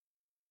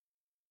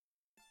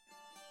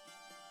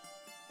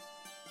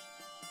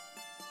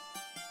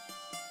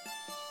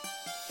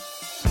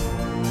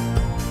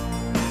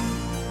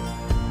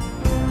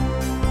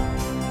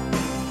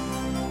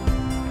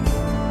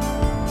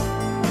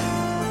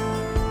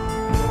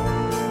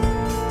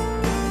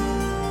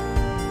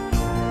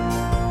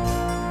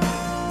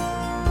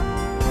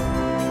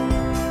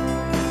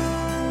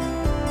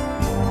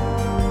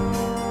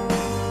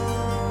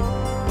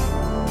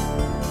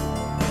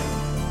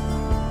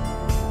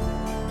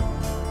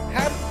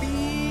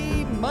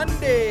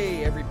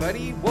Monday,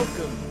 everybody.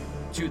 Welcome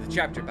to the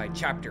Chapter by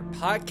Chapter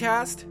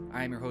podcast.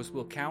 I'm your host,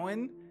 Will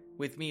Cowan.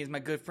 With me is my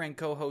good friend,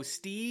 co-host,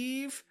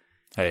 Steve.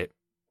 Hey,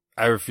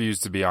 I refuse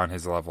to be on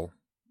his level.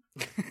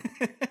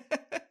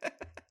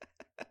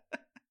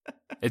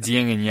 It's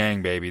yin and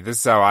yang, baby. This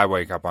is how I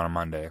wake up on a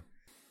Monday.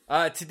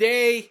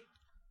 Today,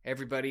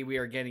 everybody, we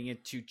are getting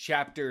into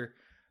Chapter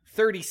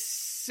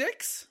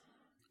 36,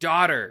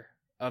 Daughter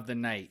of the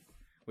Night,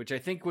 which I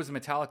think was a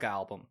Metallica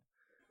album.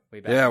 Way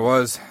back. Yeah, it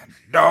was.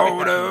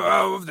 Daughter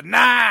of the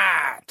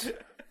Night.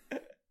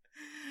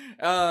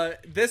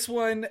 This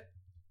one,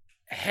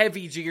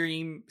 heavy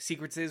dream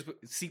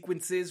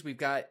sequences. We've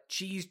got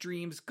cheese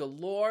dreams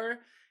galore.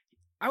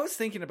 I was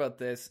thinking about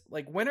this.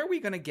 Like, when are we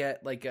going to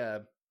get like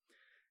a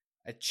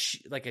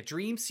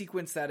dream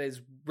sequence that is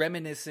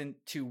reminiscent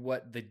to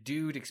what the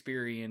dude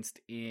experienced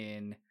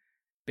in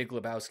Big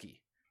Lebowski?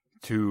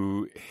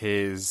 To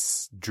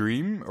his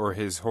dream or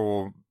his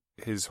whole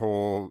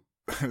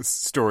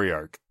story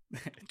arc?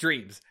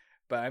 Dreams.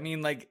 But I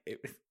mean, like,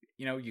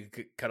 you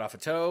could cut off a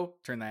toe,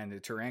 turn that into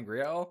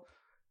Terangriel.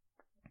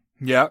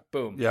 Yeah.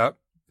 Boom. Yeah.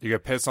 You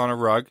get piss on a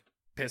rug.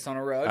 Piss on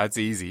a rug. That's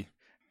easy.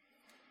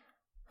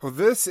 Well,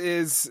 this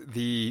is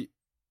the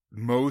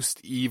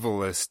most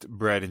evilest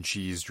bread and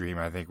cheese dream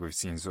I think we've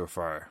seen so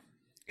far.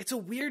 It's a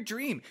weird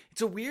dream.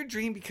 It's a weird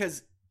dream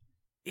because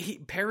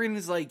Perrin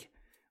is like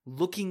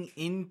looking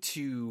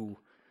into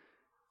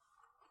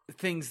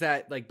things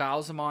that like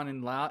Balsamon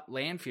and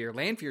Lanfear.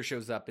 Lanfear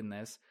shows up in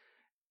this.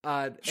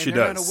 And she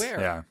they're does. Not aware.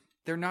 Yeah.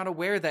 They're not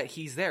aware that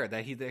he's there.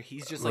 That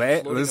he's just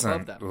like floating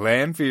above them.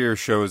 Lanfear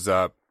shows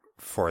up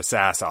for a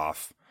sass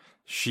off.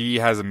 She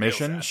has a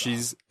mission. She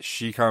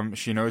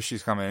knows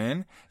she's coming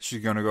in.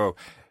 She's gonna go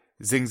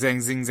zing zang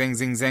zing zang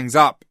zing zangs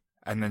up,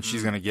 and then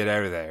she's gonna get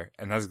out of there.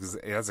 And that's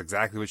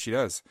exactly what she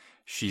does.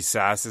 She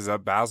sasses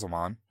up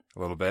Balsamon a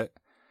little bit,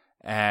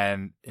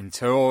 and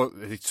until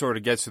it sort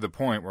of gets to the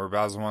point where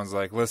Balsamon's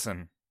like,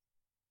 "Listen,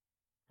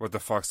 what the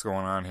fuck's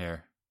going on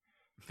here?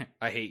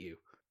 I hate you.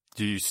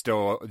 Do you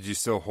still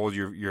hold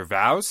your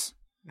vows?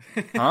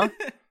 Huh?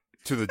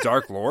 To the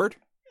Dark Lord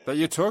that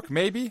you took,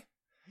 maybe?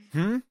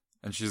 And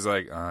she's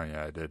like, oh,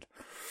 yeah, I did.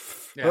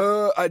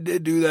 Yeah. I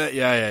did do that.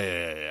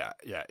 Yeah,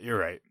 you're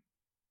right.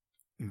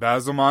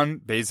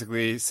 Balsamon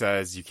basically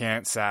says you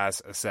can't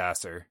sass a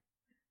sasser.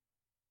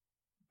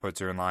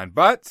 Puts her in line.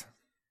 But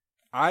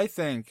I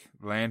think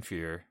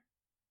Lanfear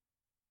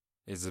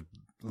is a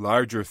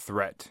larger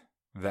threat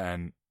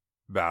than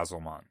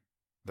Balsamon,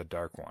 the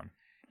Dark One.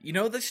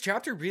 This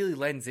chapter really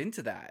leans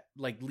into that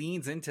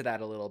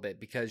a little bit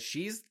because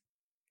she's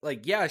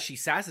like, yeah, she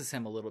sasses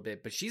him a little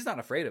bit, but she's not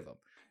afraid of him.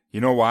 You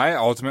know why?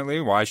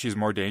 Ultimately, why she's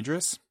more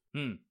dangerous?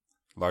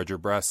 Larger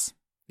breasts.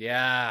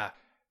 Yeah.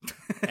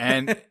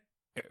 And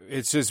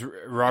it's just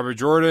Robert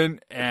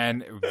Jordan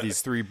and these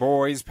three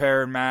boys,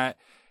 Perrin, Matt,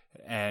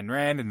 and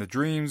Rand, and the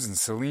dreams, and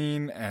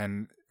Celine,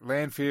 and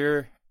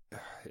Lanfear.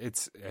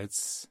 It's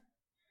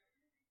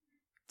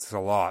a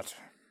lot.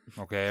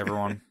 Okay,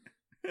 everyone?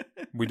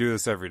 We do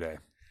this every day.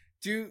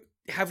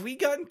 Have we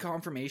gotten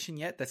confirmation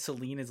yet that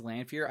Celine is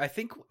Lanfear? I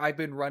think I've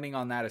been running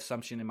on that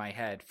assumption in my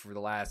head for the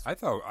last. I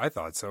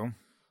thought so.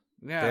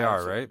 Yeah, they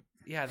are, right?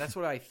 Yeah, that's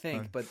what I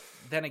think. But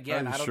then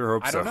again, I don't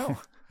know.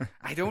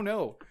 I don't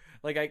know.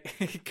 Like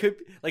it could,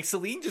 like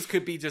Celine just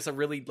could be just a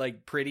really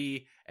like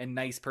pretty and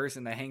nice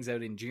person that hangs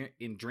out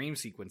in dream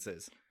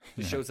sequences.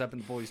 Just shows up in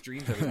the boys'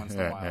 dreams every once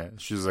in a while. Yeah.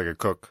 She's like a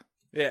cook.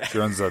 Yeah, she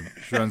runs a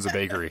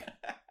bakery.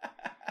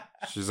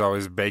 She's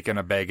always baking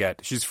a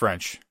baguette. She's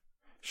French.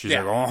 She's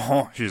like,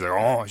 oh, she's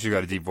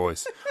got a deep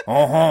voice.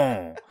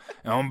 Oh,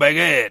 un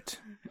baguette.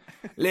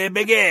 Le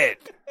baguette.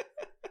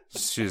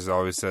 She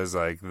always says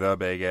like the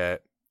baguette.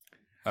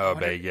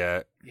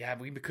 Baguette. Yeah,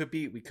 we could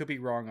be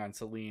wrong on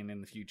Celine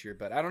in the future,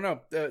 but I don't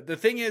know. The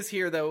thing is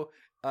here though,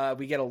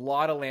 we get a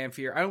lot of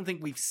Lanfear. I don't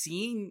think we've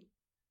seen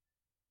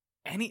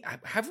any.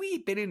 Have we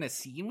been in a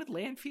scene with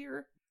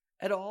Lanfear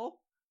at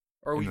all,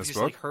 or we've just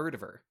like heard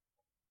of her?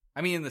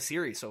 I mean, in the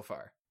series so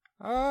far.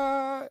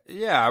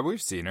 Yeah,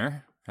 we've seen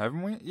her,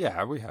 haven't we?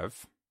 Yeah, we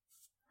have.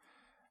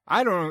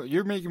 I don't know.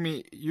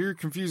 You're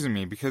confusing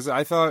me because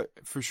I thought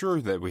for sure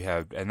that we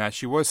have, and that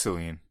she was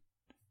Celine.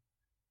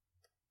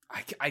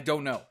 I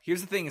don't know.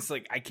 Here's the thing. It's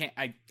like,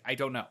 I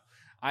don't know.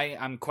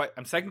 I'm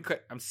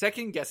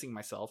second guessing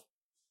myself.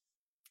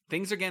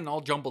 Things are getting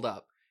all jumbled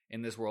up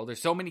in this world. There's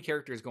so many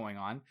characters going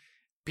on.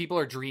 People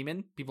are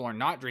dreaming. People are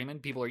not dreaming.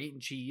 People are eating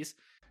cheese.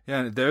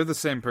 Yeah, they're the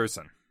same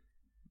person.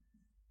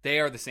 They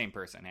are the same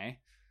person, eh?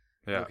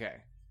 Yeah.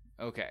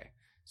 Okay.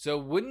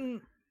 So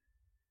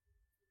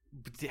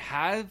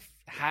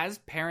has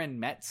Perrin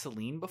met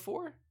Celine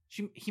before?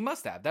 He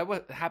must have.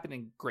 That happened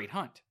in Great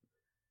Hunt.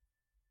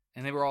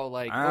 And they were all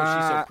like, "Oh,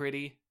 she's so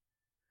pretty."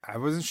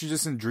 Wasn't she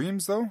just in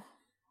dreams though?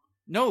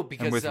 No,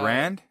 because and with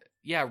Rand.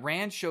 Yeah,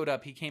 Rand showed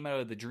up. He came out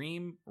of the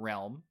dream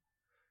realm,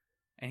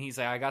 and he's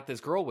like, "I got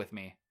this girl with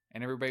me,"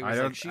 and everybody was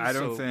like,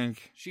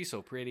 "She's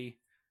so pretty."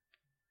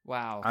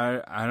 Wow.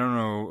 I don't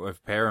know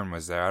if Perrin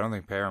was there. I don't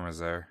think Perrin was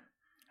there.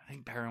 I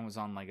think Perrin was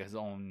on like his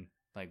own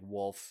like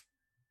wolf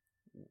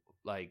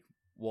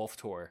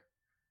tour.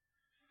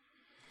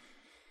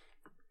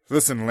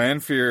 Listen,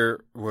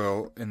 Lanfear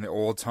will, in the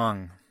old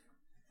tongue,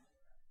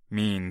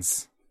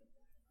 means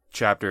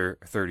chapter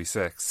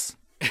 36.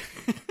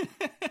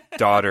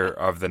 Daughter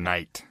of the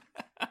night.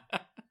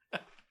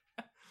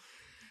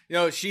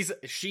 She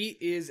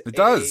is it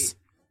does.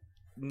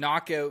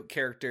 knockout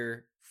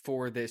character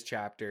for this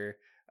chapter.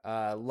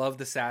 Love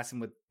the assassin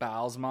with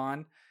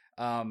Balzamon.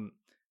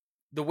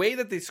 The way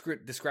that they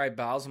describe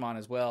Balzamon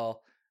as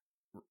well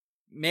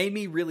made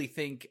me really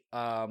think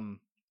of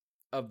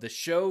the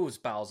show's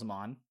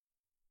Balzamon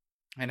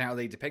and how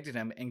they depicted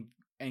him,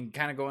 and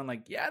kind of going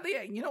like, yeah,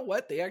 you know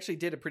what? They actually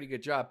did a pretty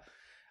good job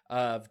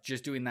of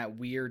just doing that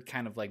weird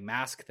kind of like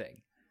mask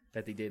thing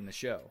that they did in the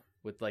show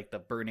with like the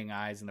burning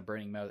eyes and the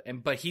burning mouth.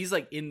 But he's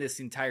like in this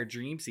entire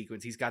dream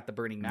sequence, he's got the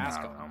burning mask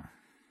on.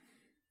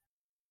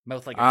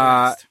 Mouth like a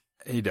furnace.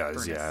 He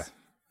does, furnace.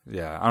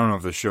 Yeah. I don't know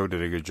if the show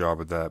did a good job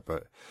with that,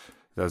 but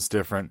that's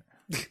different.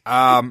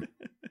 Yeah,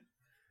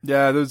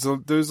 there's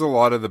a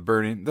lot of the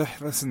burning.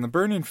 The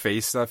burning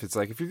face stuff. It's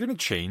like, if you're gonna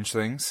change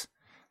things,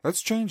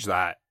 let's change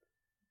that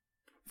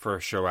for a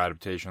show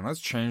adaptation. Let's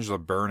change the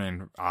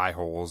burning eye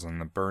holes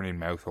and the burning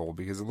mouth hole,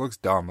 because it looks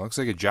dumb. It looks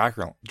like a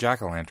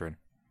jack-o'-lantern.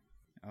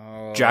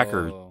 Oh,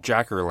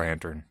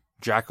 jack-o'-lantern.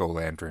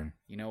 Jack-o'-lantern.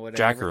 You know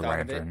what? I never thought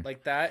of it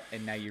like that,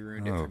 and now you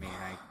ruined it for me, and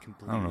I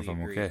completely I don't know if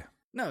I'm agree. okay.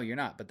 No, you're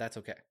not, but that's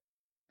okay.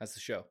 That's the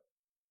show.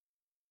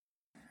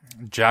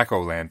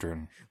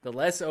 Jack-o'-lantern. The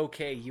less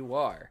okay you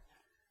are,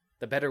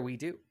 the better we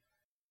do.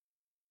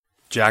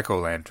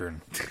 Jack-o'-lantern.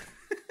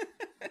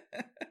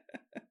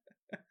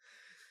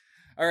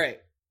 All right.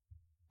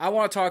 I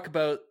want to talk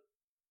about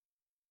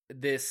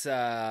this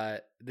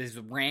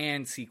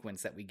Rand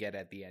sequence that we get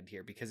at the end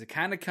here, because it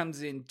kind of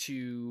comes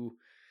into...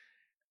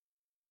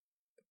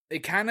 It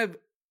kind of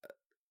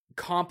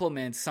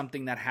complements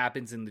something that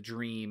happens in the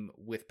dream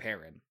with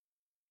Perrin.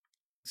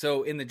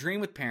 So in the dream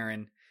with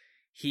Perrin,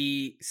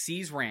 he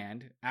sees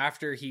Rand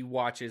after he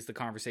watches the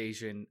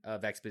conversation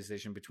of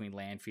exposition between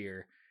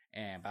Lanfear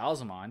and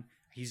Balzamon.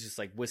 He's just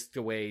like whisked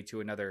away to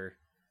another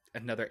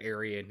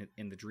area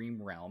in the dream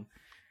realm,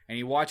 and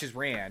he watches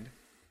Rand.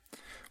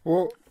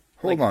 Well,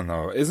 hold on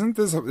though. Isn't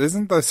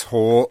this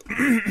whole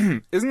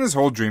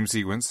dream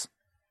sequence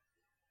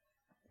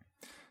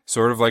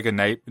sort of like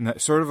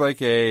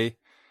a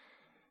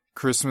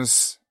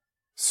Christmas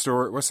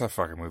story? What's that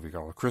fucking movie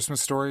called? A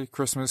Christmas Story?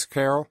 Christmas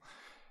Carol?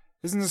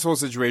 Isn't this whole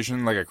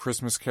situation like a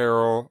Christmas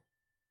Carol,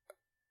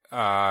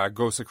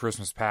 Ghost of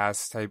Christmas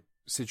Past type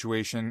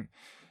situation?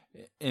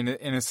 In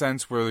a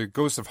sense, where the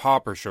ghost of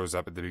Hopper shows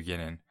up at the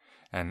beginning,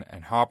 and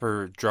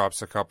Hopper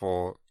drops a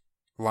couple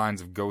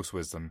lines of ghost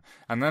wisdom,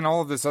 and then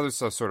all of this other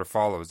stuff sort of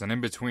follows, and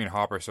in between,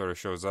 Hopper sort of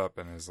shows up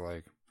and is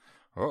like,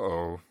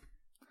 "Uh-oh,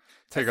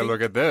 take a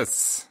look at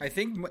this." I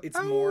think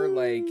it's more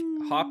like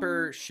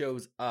Hopper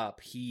shows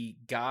up, he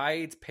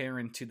guides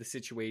Perrin to the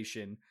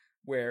situation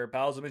where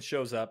Balzamon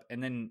shows up,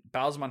 and then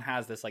Balzamon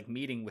has this like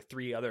meeting with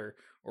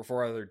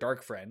 4 other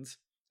dark friends,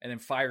 and then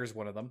fires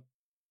one of them.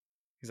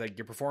 He's like,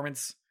 "Your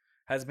performance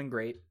has been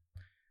great.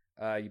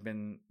 You've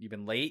been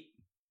late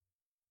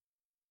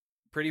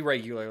pretty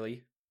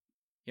regularly,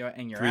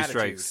 and your 3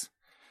 attitude." strikes.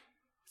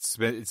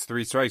 It's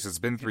 3 strikes. It's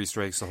been 3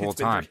 strikes the whole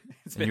time.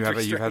 And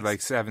you've had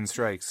like 7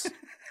 strikes.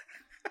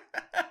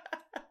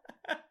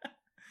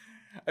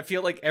 I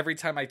feel like every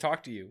time I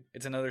talk to you,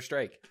 it's another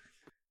strike.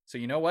 So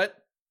you know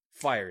what?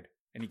 Fired.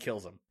 And he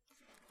kills him.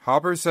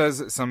 Hopper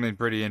says something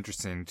pretty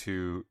interesting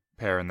to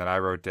Perrin that I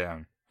wrote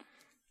down.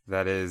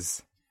 That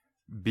is,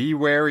 "Be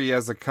wary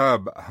as a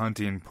cub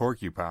hunting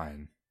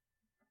porcupine."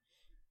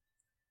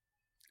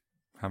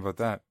 How about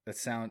that?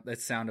 That's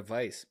sound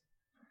advice.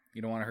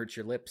 You don't want to hurt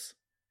your lips.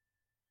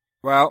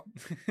 Well,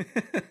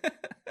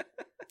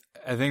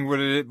 I think what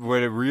it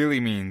really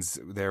means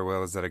there,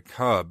 Will, is that a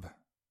cub,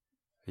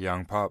 a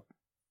young pup,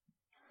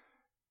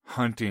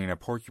 hunting a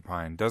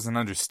porcupine doesn't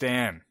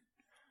understand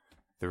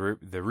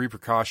the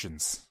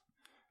repercussions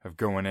of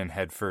going in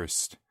head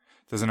first.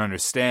 Doesn't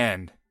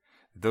understand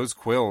that those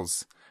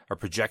quills are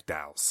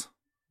projectiles.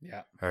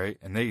 Yeah. All right?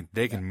 And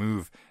they can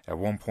move at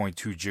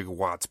 1.2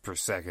 gigawatts per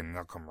second.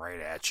 They'll come right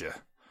at you.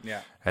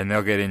 Yeah. And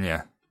they'll get in you.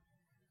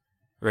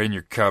 Right in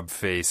your cub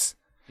face.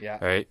 Yeah.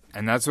 All right?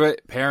 And that's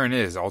what Perrin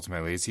is,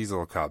 ultimately. He's a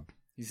little cub.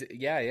 He's a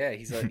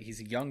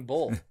young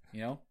bull,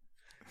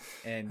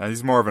 And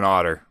he's more of an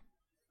otter.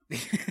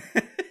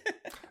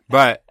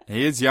 But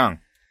he is young.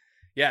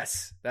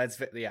 Yes,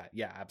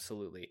 yeah,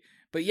 absolutely.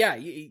 But yeah,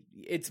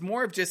 it's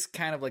more of just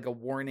kind of like a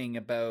warning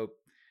about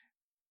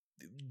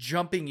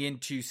jumping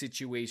into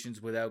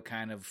situations without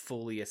kind of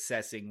fully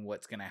assessing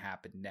what's going to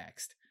happen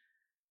next.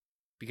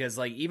 Because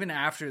like even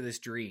after this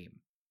dream,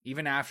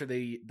 even after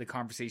the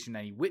conversation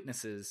that he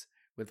witnesses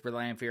with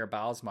Lanfear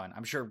Balzamon,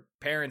 I'm sure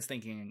Perrin's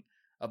thinking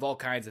of all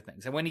kinds of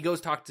things. And when he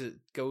goes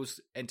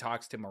and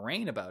talks to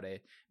Moraine about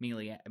it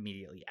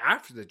immediately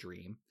after the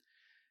dream,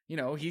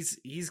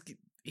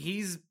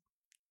 he's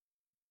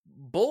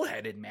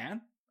bullheaded,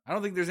 man. I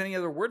don't think there's any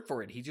other word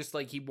for it. He just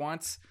he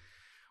wants,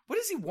 what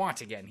does he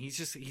want again?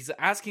 He's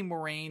asking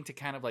Moraine to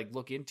kind of like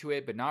look into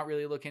it, but not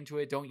really look into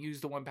it. Don't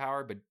use the 1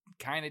 power, but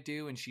kind of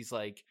do. And she's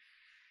like,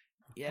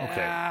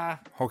 Yeah.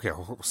 Okay,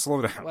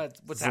 slow down.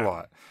 What's It's happening? a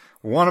lot.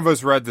 One of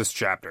us read this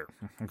chapter,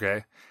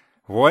 okay?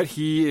 What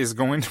he is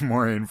going to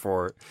Moraine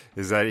for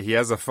is that he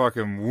has a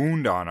fucking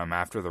wound on him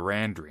after the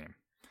Rand dream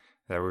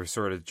that we're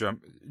sort of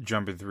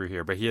jumping through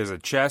here. But he has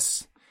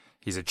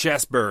he's a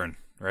chest burn,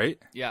 right?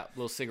 Yeah,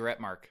 little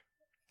cigarette mark.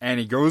 And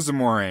he goes to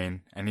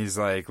Moraine and he's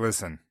like,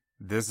 listen,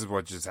 this is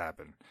what just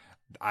happened.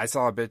 I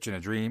saw a bitch in a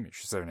dream.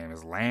 She said her name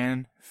is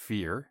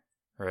Lanfear,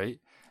 right?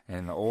 And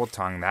in the old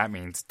tongue, that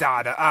means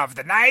daughter of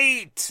the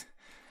night.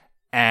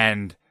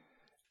 And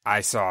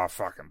I saw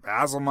fucking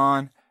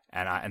Basilmon.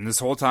 And this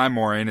whole time,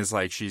 Moraine is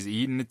like, she's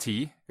eating a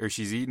tea, or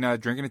she's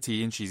drinking a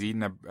tea, and she's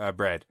eating a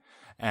bread.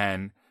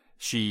 And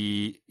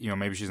she,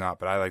 maybe she's not,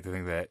 but I like to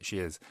think that she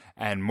is.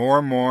 And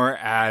more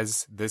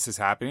as this is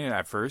happening,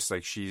 at first,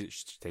 like she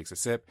takes a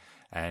sip,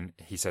 and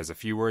he says a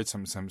few words,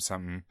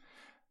 some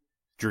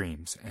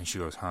dreams, and she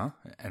goes, huh?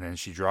 And then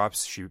she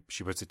drops,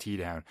 she puts the tea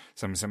down,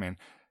 something,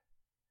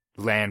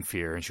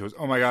 Lanfear, and she goes,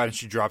 oh my god, and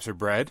she drops her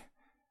bread,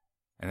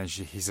 and then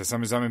he says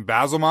something,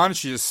 Basilmon, and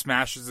she just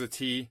smashes the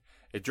tea.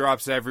 It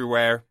drops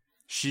everywhere.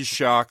 She's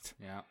shocked.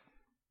 Yeah.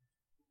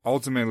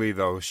 Ultimately,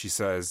 though, she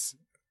says,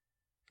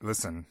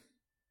 listen,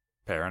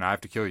 Perrin, I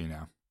have to kill you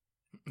now.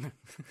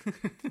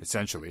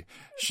 Essentially.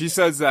 She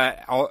says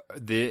that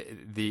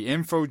the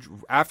info,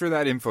 after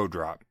that info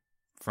drop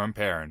from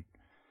Perrin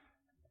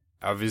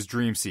of his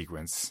dream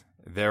sequence,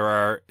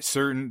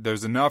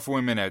 there's enough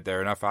women out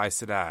there, enough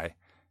Aes Sedai,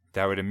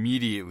 that would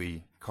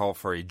immediately call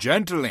for a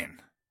gentling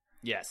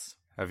Yes.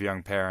 of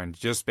young Perrin,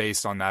 just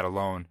based on that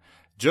alone.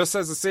 Just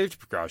as a safety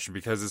precaution,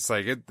 because it's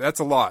like,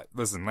 that's a lot.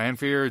 Listen,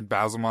 Lanfear and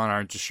Basilmon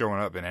aren't just showing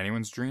up in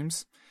anyone's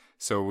dreams,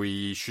 so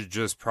we should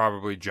just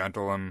probably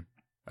gentle them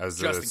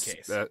just in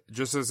case.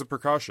 Just as a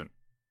precaution.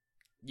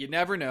 You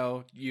never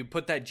know. You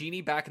put that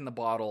genie back in the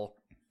bottle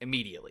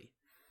immediately.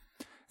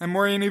 And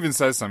Moraine even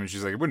says something.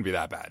 She's like, it wouldn't be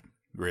that bad,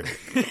 really.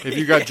 If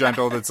you got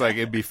gentled, it's like,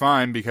 it'd be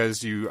fine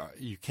because you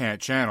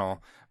can't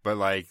channel, but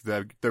like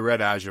the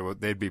Red Azure,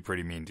 they'd be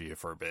pretty mean to you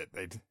for a bit.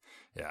 They'd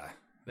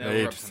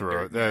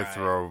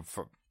throw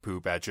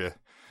poop at you.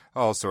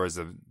 All sorts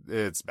of...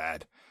 It's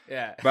bad.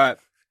 Yeah. But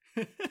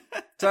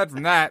aside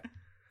from that,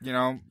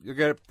 you'll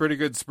get a pretty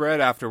good spread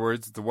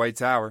afterwards at the White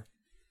Tower.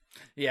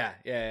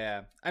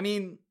 Yeah. I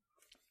mean,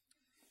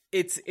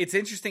 it's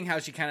interesting how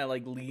she kind of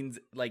like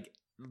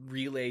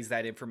relays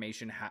that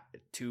information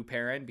to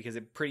Perrin, because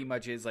it pretty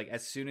much is like,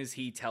 as soon as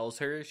he tells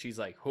her, she's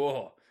like,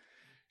 oh,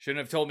 shouldn't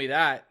have told me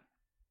that.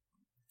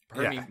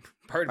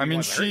 Part.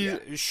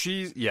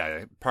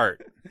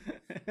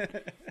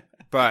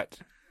 But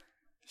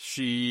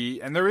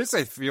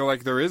I feel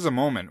like there is a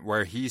moment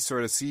where he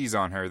sort of sees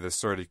on her this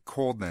sort of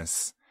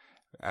coldness,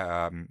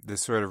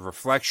 this sort of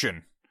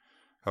reflection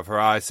of her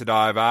Aes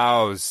Sedai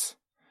vows.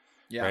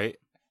 Yeah. Right?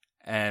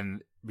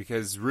 And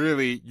because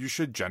really, you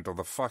should gentle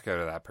the fuck out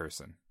of that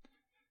person.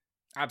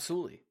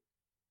 Absolutely.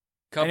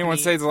 Anyone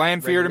says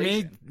Lanfear to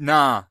me?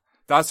 Nah.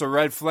 That's a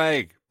red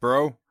flag,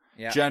 bro.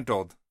 Yeah.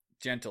 Gentled.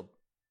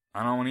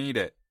 I don't want to eat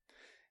it.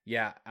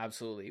 Yeah,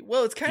 absolutely.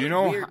 Well, it's kind of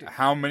weird. Do you know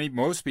how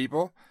most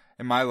people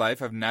in my life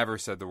have never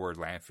said the word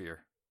Lanfear?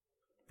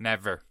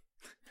 Never.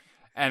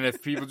 And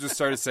if people just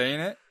started saying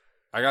it,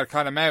 I got to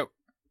cut them out.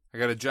 I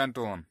got to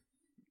gentle them.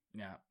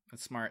 Yeah,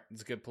 that's smart.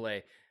 It's a good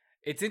play.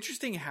 It's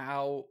interesting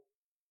how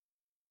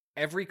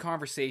every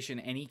conversation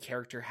any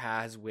character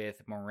has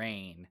with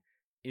Moraine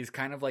is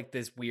kind of like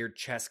this weird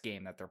chess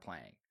game that they're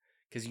playing.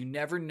 Because you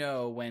never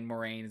know when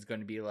Moraine is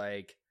going to be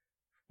like,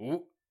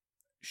 ooh,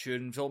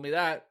 shouldn't have told me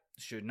that.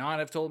 Should not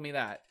have told me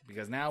that.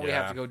 Because now we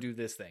have to go do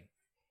this thing.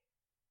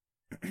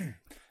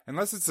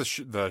 Unless it's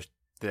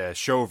the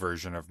show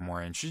version of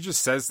Moraine. She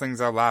just says things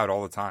out loud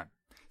all the time.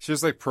 She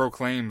just like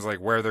proclaims like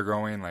where they're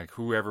going, like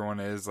who everyone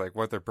is, like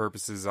what their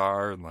purposes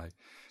are, and like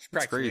she's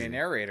practically a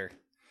narrator.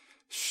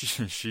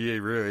 She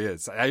really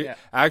is.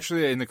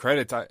 Actually in the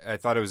credits I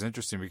thought it was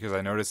interesting because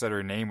I noticed that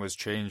her name was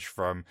changed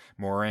from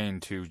Moraine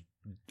to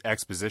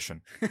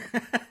Exposition.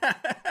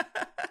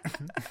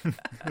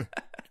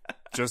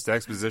 Just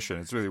exposition.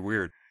 It's really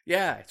weird.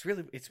 Yeah, it's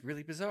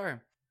really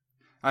bizarre.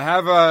 I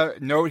have a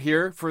note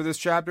here for this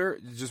chapter.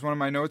 It's just one of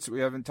my notes that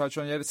we haven't touched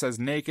on yet. It says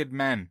naked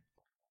men.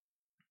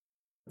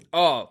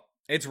 Oh,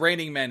 it's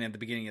raining men at the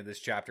beginning of this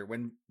chapter.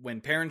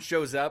 When Perrin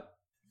shows up.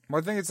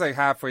 Well, I think it's like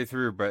halfway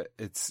through, but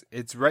it's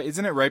right.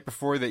 Isn't it right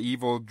before the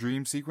evil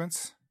dream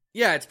sequence?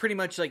 Yeah, it's pretty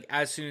much like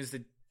as soon as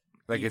the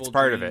it's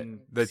part of it.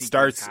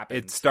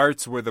 It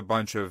starts with a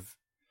bunch of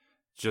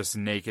just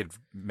naked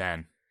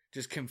men.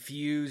 Just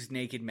confused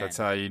naked men. That's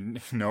how you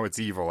know it's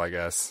evil, I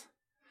guess.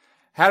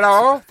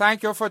 Hello,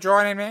 thank you for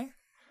joining me.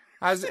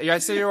 As I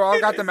see you all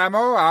got the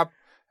memo.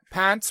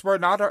 Pants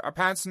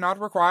not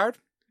required.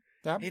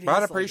 Yeah,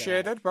 but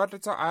appreciated. Like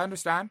but I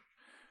understand.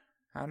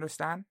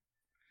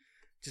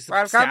 Just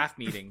a staff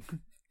meeting.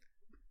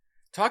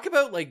 Talk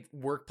about like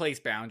workplace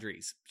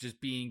boundaries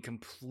just being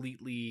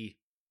completely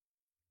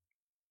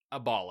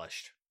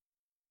abolished.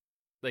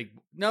 Like,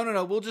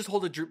 no, we'll just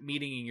hold a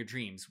meeting in your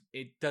dreams.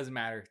 It doesn't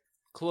matter.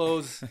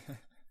 Clothes,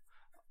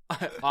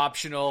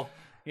 optional,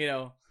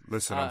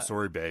 Listen, I'm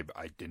sorry, babe.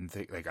 I didn't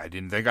think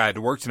I had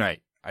to work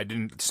tonight. I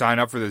didn't sign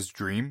up for this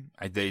dream.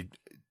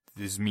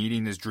 This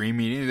dream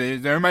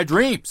meeting. They're in my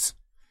dreams.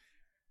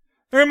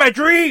 They're in my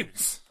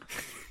dreams.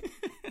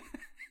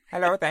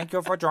 Hello, thank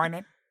you for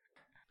joining.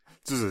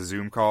 This is a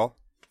Zoom call.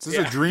 This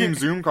is a dream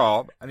Zoom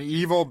call. An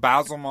evil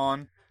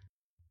Basilmon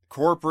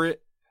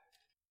corporate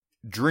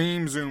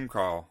dream Zoom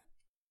call.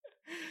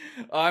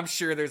 I'm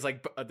sure there's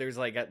like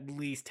at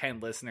least 10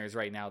 listeners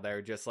right now that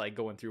are just like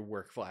going through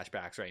work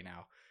flashbacks right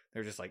now.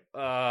 They're just like,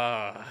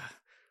 I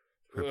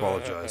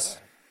apologize.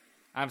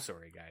 I'm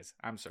sorry, guys.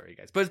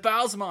 But it's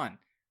Basilmon.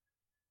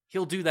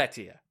 He'll do that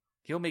to you.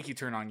 He'll make you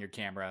turn on your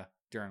camera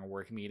during a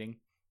work meeting.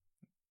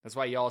 That's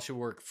why y'all should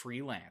work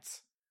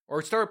freelance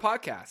or start a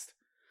podcast.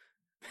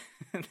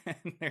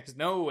 There's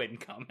no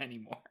income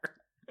anymore.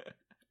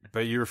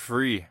 But you're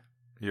free.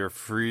 You're a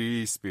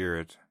free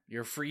spirit.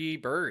 You're a free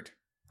bird.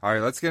 All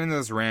right, let's get into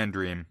this Rand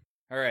dream.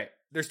 All right.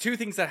 There's two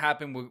things that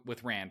happen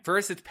with Rand.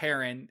 First, it's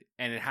Perrin,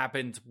 and it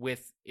happens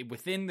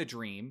within the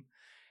dream.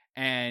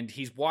 And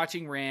he's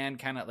watching Rand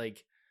kind of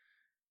like,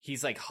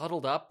 he's like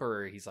huddled up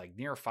or he's like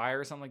near a fire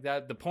or something like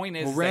that. The point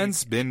is,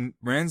 Rand's been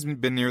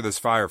near this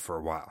fire for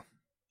a while.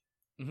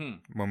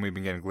 Mm-hmm. When we've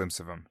been getting a glimpse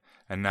of him.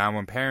 And now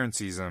when Perrin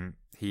sees him,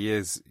 he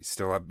is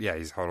still up. Yeah,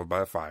 he's huddled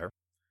by a fire.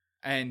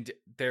 And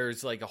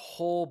there's like a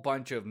whole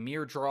bunch of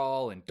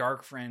Myrddraal and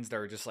Dark Friends that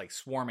are just like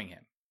swarming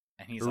him.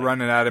 And he's like,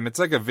 running at him. It's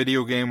like a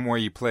video game where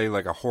you play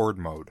like a horde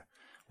mode,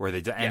 where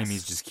the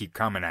enemies just keep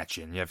coming at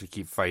you and you have to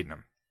keep fighting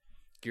them.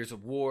 Gears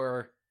of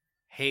War,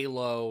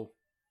 Halo.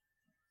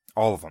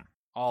 All of them.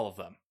 All of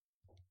them.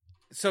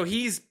 So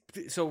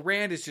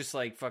Rand is just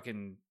like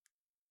fucking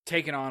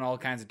taking on all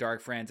kinds of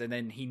Dark Friends. And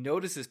then he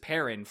notices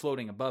Perrin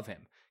floating above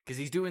him. Because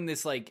he's doing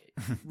this like,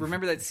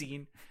 remember that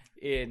scene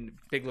in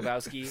Big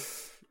Lebowski?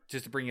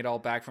 Just to bring it all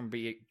back from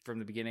the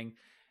beginning.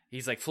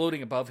 He's like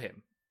floating above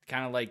him.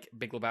 Kind of like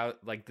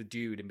like the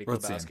dude in Big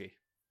Lebowski. Scene?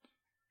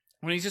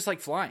 When he's just like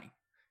flying.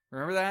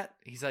 Remember that?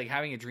 He's like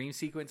having a dream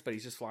sequence, but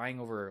he's just flying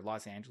over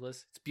Los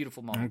Angeles. It's a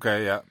beautiful moment.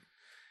 Okay, yeah.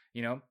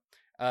 You know?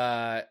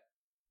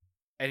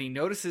 And he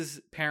notices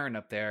Perrin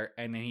up there,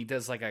 and then he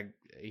does like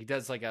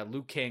a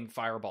Liu Kang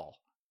fireball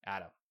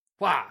at him.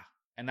 Wah!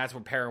 And that's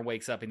when Perrin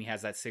wakes up and he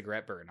has that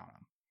cigarette burn on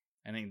him.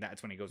 And then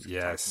that's when he goes to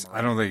yes,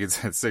 I don't think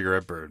it's a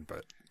cigarette burn,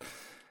 but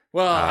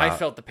well, I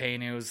felt the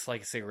pain. It was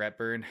like a cigarette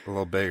burn. A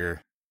little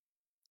bigger.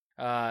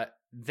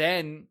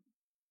 Then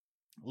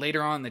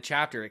later on in the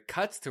chapter, it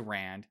cuts to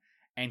Rand,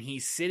 and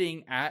he's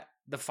sitting at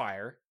the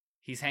fire.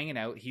 He's hanging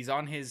out. He's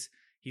on his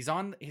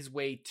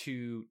way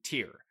to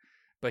Tyr,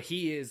 but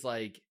he is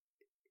like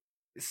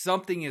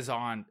something is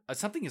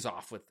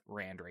off with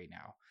Rand right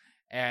now,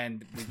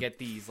 and we get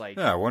these like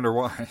I wonder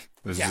why.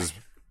 There's just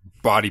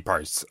body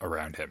parts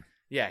around him.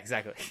 Yeah,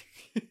 exactly.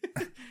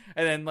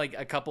 And then like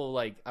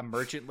a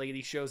merchant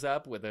lady shows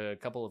up with a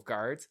couple of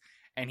guards,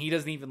 and he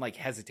doesn't even like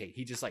hesitate.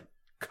 He just like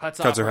cuts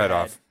her head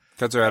off.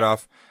 Cuts her head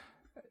off.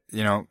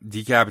 You know,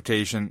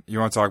 decapitation. You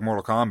want to talk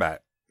Mortal Kombat?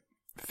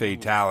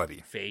 Fatality.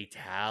 Ooh,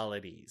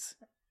 fatalities.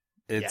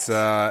 It's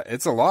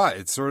it's a lot.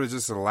 It's sort of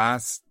just the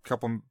last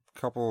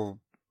couple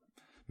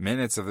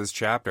minutes of this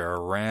chapter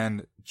are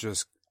Rand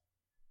just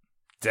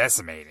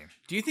decimating.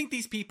 Do you think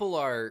these people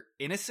are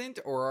innocent,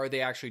 or are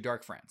they actually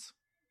Dark Friends?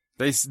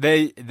 They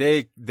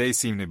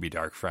seem to be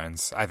Dark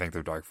Friends. I think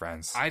they're Dark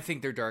Friends. I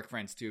think they're Dark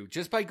Friends too.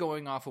 Just by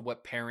going off of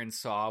what Perrin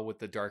saw with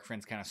the Dark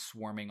Friends kind of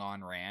swarming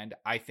on Rand,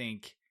 I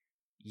think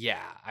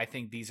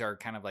these are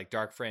kind of like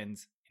Dark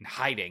Friends in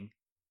hiding,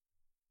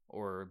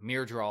 or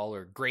Myrddraal,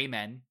 or Grey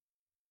Men,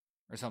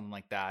 or something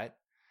like that.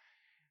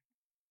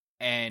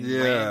 And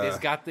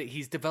Rand has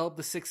he's developed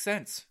the sixth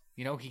sense.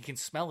 You know, he can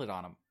smell it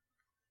on him.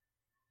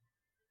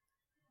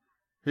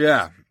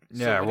 Yeah.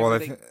 So yeah. Well,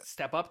 they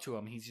step up to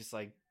him, he's just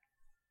like,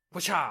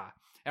 whoosh-ah.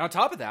 And on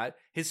top of that,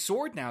 his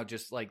sword now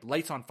just like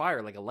lights on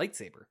fire like a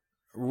lightsaber.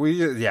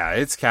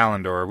 It's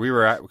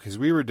Kalendor. Because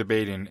we were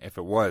debating if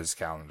it was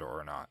Kalendor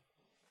or not.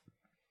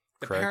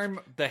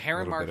 The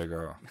Heron marked.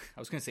 Ago. I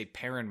was going to say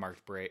Perrin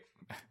marked blade.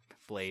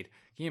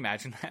 Can you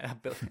imagine that?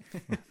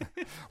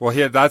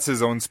 Well, that's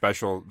his own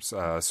special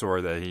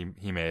sword that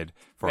he made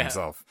for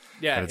himself.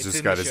 Yeah, and it's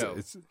just got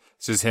it's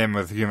just him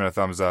with giving a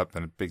thumbs up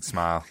and a big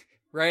smile.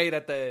 right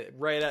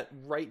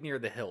near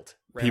the hilt.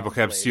 Right. People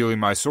kept stealing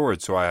my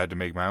sword, so I had to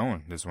make my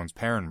own. This one's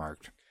Perrin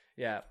marked.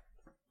 Yeah.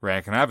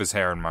 Rand can have his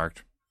Heron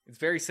marked. It's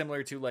very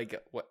similar to like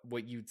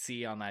what you'd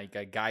see on like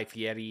a Guy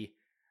Fieri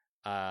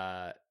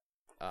hot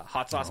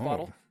sauce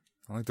bottle.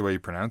 I like the way you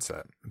pronounce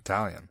that.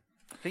 Italian.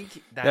 I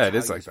think that's how it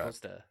is you're like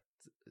supposed to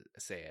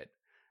say it.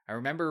 I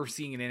remember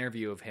seeing an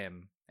interview of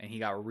him, and he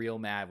got real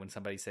mad when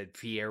somebody said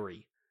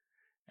Fieri,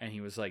 and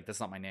he was like, "That's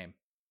not my name,"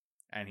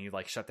 and he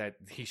like shut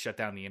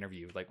down the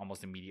interview like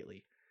almost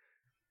immediately.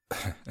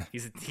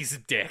 He's a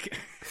dick.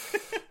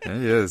 Yeah,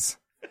 he is.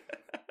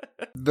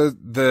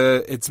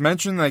 It's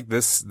mentioned like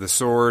this. The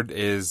sword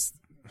is.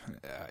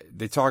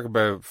 They talk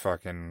about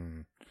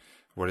fucking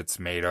what it's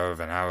made of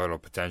and how it'll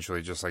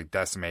potentially just like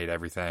decimate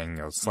everything.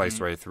 It'll slice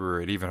right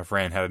through it. Even if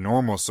Rand had a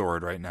normal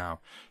sword right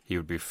now, he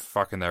would be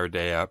fucking their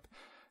day up.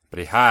 But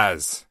he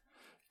has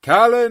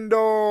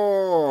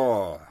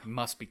Calendar! It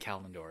must be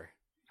Calendar.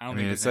 I don't I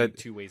mean, think there's any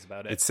two ways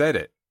about it. It said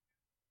it.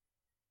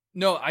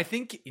 No, I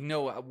think,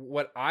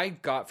 what I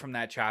got from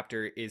that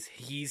chapter is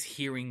he's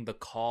hearing the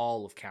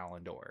call of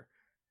Calendar.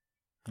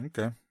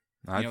 Okay.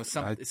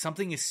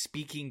 Something is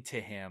speaking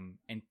to him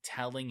and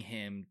telling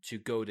him to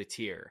go to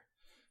Tyr.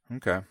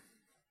 Okay.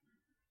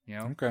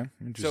 Okay.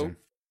 Interesting. So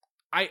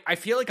I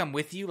feel like I'm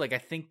with you. Like, I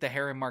think the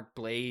Heron Mark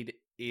blade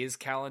is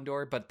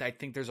Calendar, but I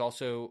think there's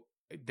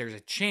a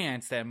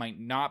chance that it might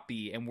not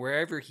be. And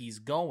wherever he's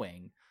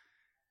going,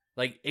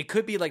 like, it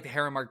could be like the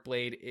Heron Mark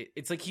blade.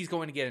 It's like he's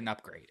going to get an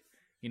upgrade.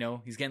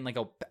 He's getting like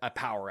a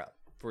power up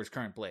for his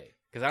current blade.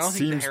 Because I don't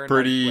think the Heron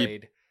Mark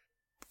blade,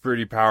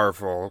 pretty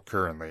powerful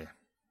currently.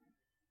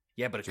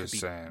 Yeah, but it Just could be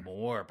saying.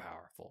 more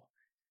powerful.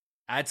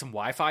 Add some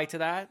Wi-Fi to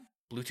that.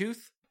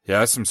 Bluetooth.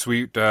 Yeah, some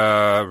sweet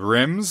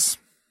rims.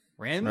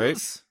 Rims?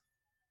 Right?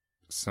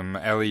 Some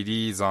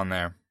LEDs on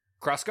there.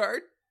 Crossguard?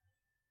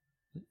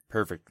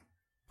 Perfect.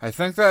 I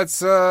think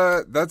that's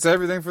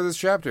everything for this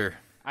chapter.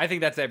 I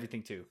think that's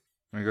everything too.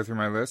 Let me go through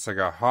my list. I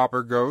got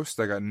Hopper Ghost.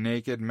 I got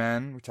Naked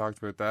Men. We talked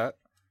about that.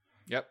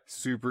 Yep.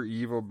 Super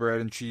Evil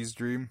Bread and Cheese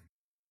Dream.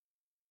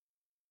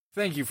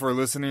 Thank you for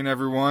listening,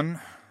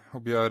 everyone.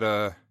 Hope you had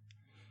a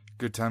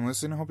good time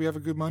listening. Hope you have a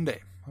good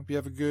Monday. Hope you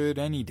have a good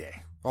any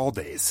day. All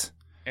days.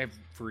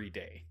 Every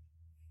day.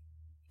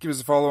 Give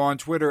us a follow on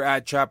Twitter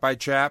at Chap by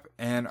Chap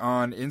and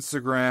on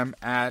Instagram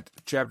at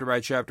Chapter by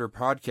Chapter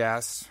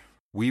Podcast.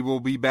 We will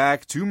be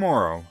back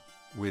tomorrow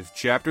with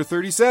Chapter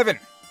 37.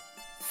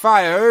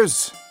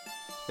 Fires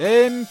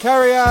in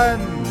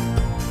Carrion.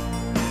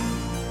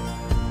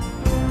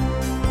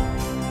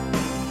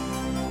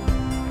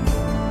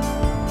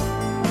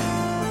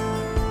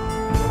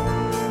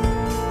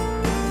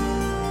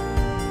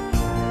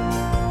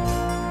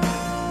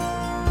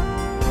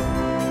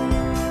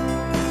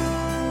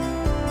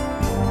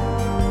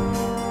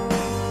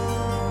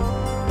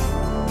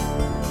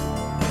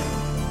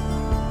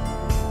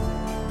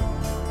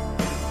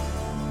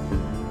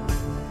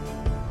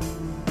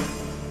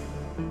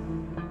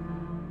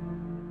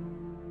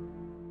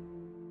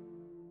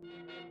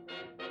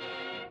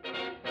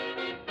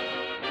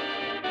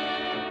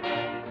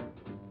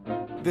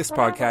 This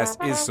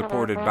podcast is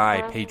supported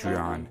by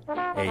Patreon.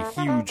 A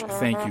huge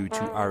thank you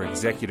to our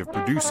executive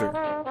producer,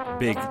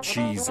 Big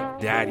Cheese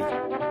Daddy.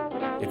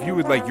 If you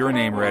would like your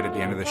name read at the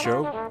end of the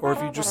show, or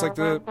if you'd just like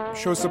to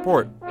show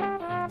support,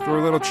 throw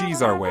a little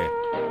cheese our way,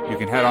 you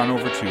can head on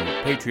over to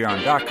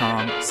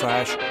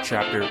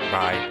patreon.com/chapter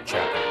by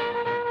chapter.